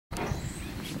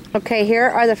Okay, here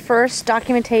are the first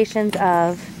documentations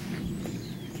of...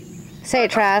 Say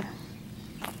it, Trav.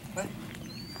 What?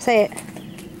 Say it.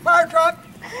 Firetruck!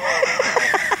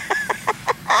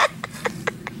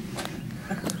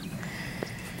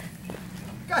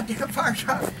 Goddamn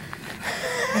firetruck!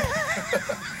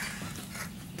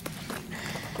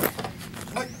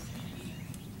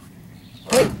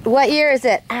 Wait, what year is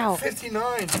it? Ow.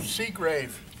 59,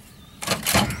 Seagrave.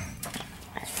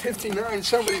 59,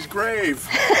 somebody's grave.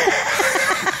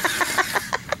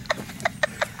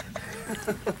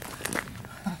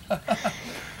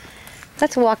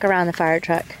 Let's walk around the fire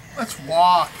truck. Let's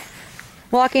walk.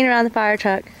 Walking around the fire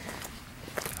truck.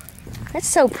 That's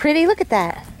so pretty. Look at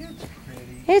that. It's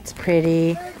pretty. It's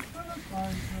pretty.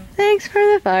 Thanks for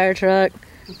the fire truck.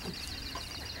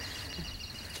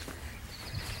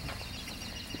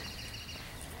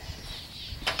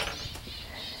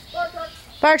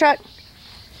 Fire truck.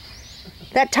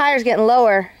 That tire's getting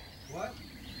lower. What?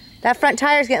 That front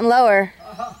tire's getting lower.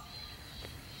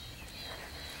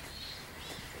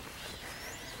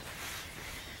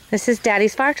 This is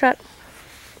Daddy's fire truck.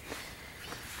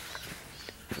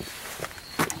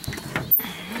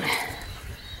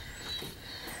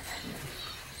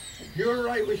 You were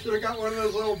right, we should have got one of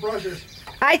those little brushes.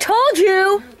 I told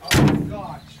you! Oh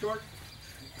God, start.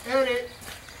 Edit.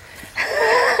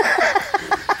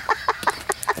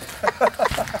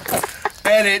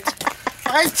 Edit.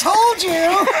 I told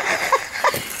you!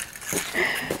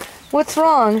 What's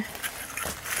wrong?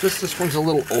 Just this one's a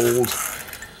little old.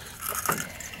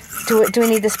 Do we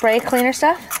need the spray cleaner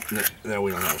stuff? No,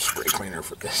 we don't have a spray cleaner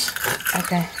for this.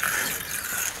 Okay.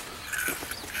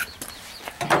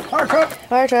 Fire truck!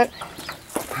 Fire truck.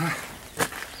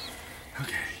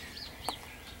 Okay.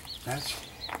 That's...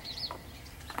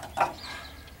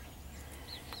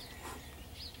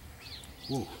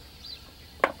 Whoa.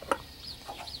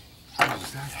 How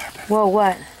does that happen? Whoa,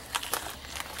 what?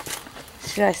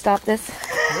 Should I stop this?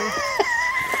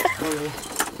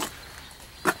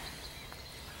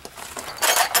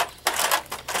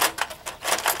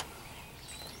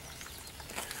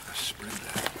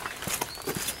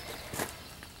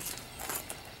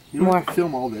 You don't More. have to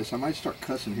film all this. I might start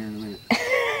cussing here in a minute.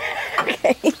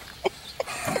 Okay.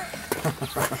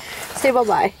 Say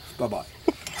bye-bye. Bye-bye.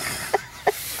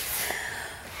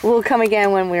 We'll come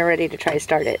again when we're ready to try to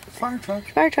start it. Fire truck.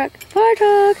 Fire truck. Fire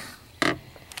truck.